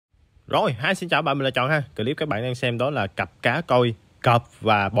Rồi, xin chào bạn, mình là Chọn ha. Clip các bạn đang xem đó là cặp cá koi cọp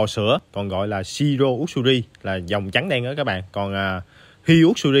và bò sữa, còn gọi là Shiro utsuri là dòng trắng đen đó các bạn. Còn Hi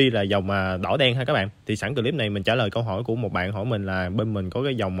utsuri là dòng đỏ đen ha các bạn. Thì sẵn clip này mình trả lời câu hỏi của một bạn hỏi mình là bên mình có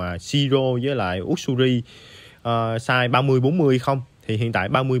cái dòng Shiro với lại utsuri size 30 40 không? Thì hiện tại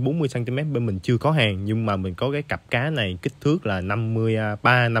 30 40 cm bên mình chưa có hàng, nhưng mà mình có cái cặp cá này kích thước là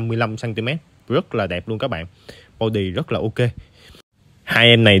 53 55 cm, rất là đẹp luôn các bạn. Body rất là ok. Hai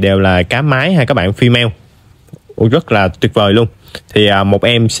em này đều là cá mái ha các bạn, female. Rất là tuyệt vời luôn. Thì một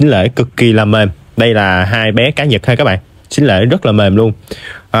em xính lễ cực kỳ là mềm. Đây là hai bé cá Nhật ha các bạn. Xính lễ rất là mềm luôn.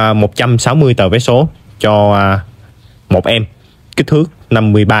 160 tờ vé số cho một em, kích thước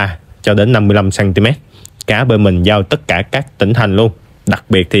 53 cho đến 55 cm. Cá bên mình giao tất cả các tỉnh thành luôn. Đặc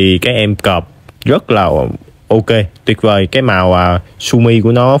biệt thì cái em cọp rất là ok, tuyệt vời. Cái màu sumi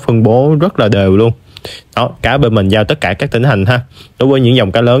của nó phân bố rất là đều luôn. Đó, cá bên mình giao tất cả các tỉnh thành ha. Đối với những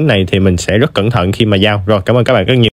dòng cá lớn này thì mình sẽ rất cẩn thận khi mà giao. Rồi, cảm ơn các bạn rất nhiều.